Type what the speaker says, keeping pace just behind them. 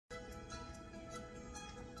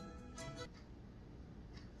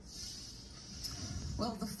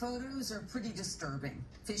photos are pretty disturbing.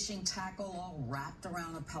 Fishing tackle all wrapped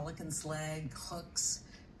around a pelican's leg, hooks.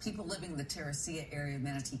 People living in the Terracea area of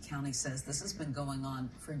Manatee County says this has been going on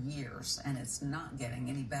for years, and it's not getting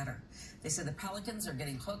any better. They say the pelicans are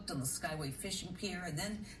getting hooked on the Skyway Fishing pier, and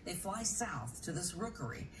then they fly south to this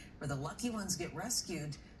rookery where the lucky ones get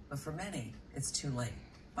rescued, but for many, it's too late.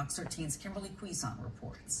 Fox 13's Kimberly Cuison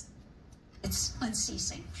reports. It's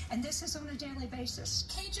unceasing, and this is on a daily basis.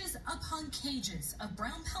 Cages upon cages of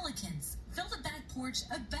brown pelicans fill the back porch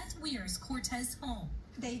of Beth Weir's Cortez home.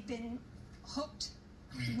 They've been hooked,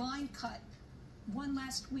 line cut, one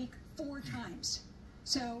last week 4 times.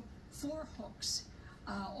 So 4 hooks,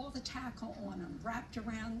 all the tackle on them, wrapped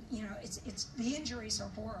around, it's the injuries are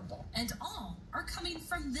horrible. And all are coming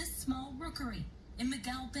from this small rookery in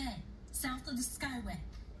Miguel Bay, south of the Skyway.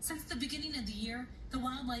 Since the beginning of the year, the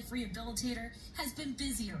wildlife rehabilitator has been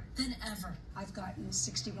busier than ever. I've gotten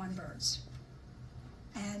 61 birds.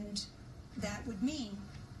 And that would mean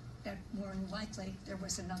that more than likely there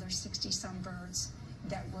was another 60-some birds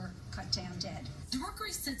that were cut down dead. The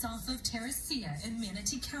rookery sits off of Terracea in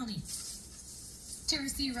Manatee County.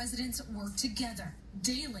 Terracea residents work together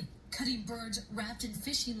daily, cutting birds wrapped in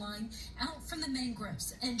fishing line out from the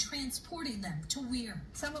mangroves and transporting them to Weir.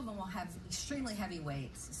 Some of them will have extremely heavy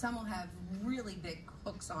weights. Some will have really big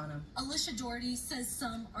hooks on them. Alicia Doherty says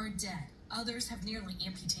some are dead. Others have nearly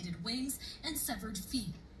amputated wings and severed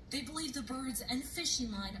feet. They believe the birds and fishing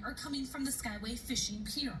line are coming from the Skyway Fishing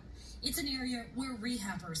pier. It's an area where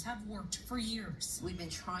rehabbers have worked for years. We've been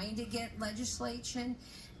trying to get legislation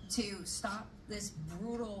to stop this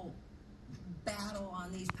brutal battle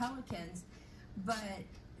on these pelicans, but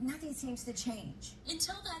nothing seems to change.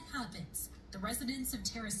 Until that happens, the residents of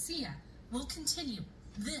Terracea will continue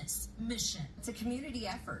this mission. It's a community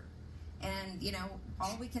effort. And,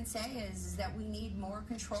 all we can say is that we need more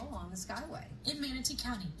control on the Skyway. In Manatee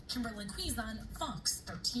County, Kimberly Cuison, Fox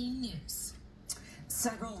 13 News.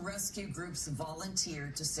 Several rescue groups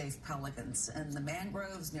volunteered to save pelicans in the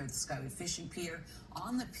mangroves near the Skyway Fishing pier,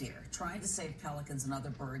 on the pier, trying to save pelicans and other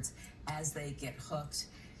birds as they get hooked.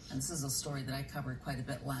 And this is a story that I covered quite a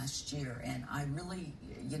bit last year, and I really,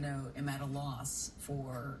 am at a loss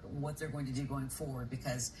for what they're going to do going forward,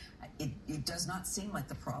 because it does not seem like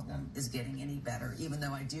the problem is getting any better, even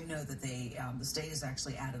though I do know that the state has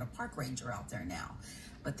actually added a park ranger out there now.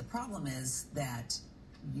 But the problem is that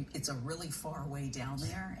it's a really far way down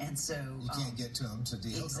there, and so you can't get to them to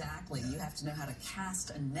deal. Exactly. You have to know how to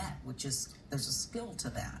cast a net, there's a skill to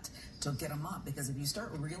that, to get them up, because if you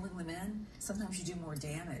start reeling them in, sometimes you do more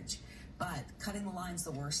damage. But cutting the line's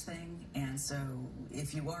the worst thing, and so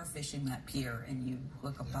if you are fishing that pier and you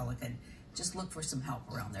hook a pelican, just look for some help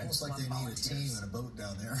around there. Almost like they need a team and a boat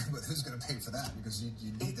down there, but who's going to pay for that? Because you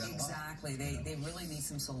need that exactly. They really need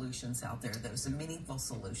some solutions out there, some meaningful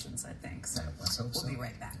solutions, I think. So let's hope we'll be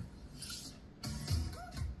right back.